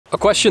A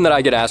question that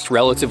I get asked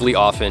relatively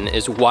often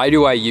is why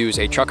do I use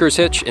a trucker's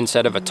hitch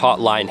instead of a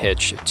taut-line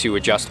hitch to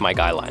adjust my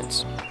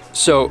guylines?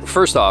 So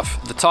first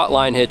off, the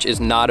taut-line hitch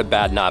is not a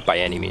bad knot by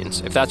any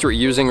means. If that's what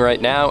you're using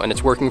right now and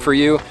it's working for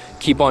you,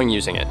 keep on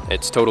using it.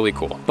 It's totally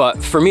cool.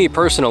 But for me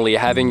personally,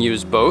 having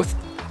used both,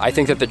 I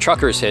think that the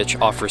trucker's hitch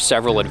offers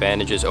several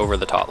advantages over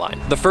the taut-line.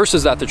 The first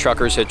is that the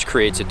trucker's hitch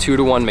creates a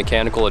 2-to-1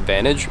 mechanical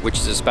advantage, which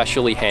is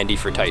especially handy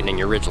for tightening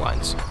your ridge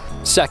lines.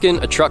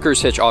 Second, a trucker's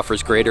hitch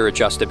offers greater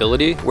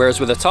adjustability, whereas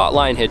with a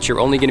taut-line hitch, you're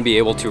only going to be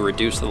able to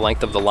reduce the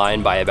length of the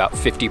line by about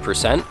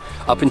 50%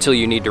 up until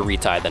you need to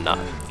retie the knot.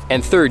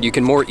 And third, you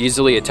can more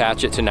easily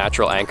attach it to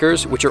natural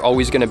anchors, which are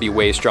always going to be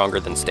way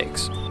stronger than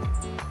stakes.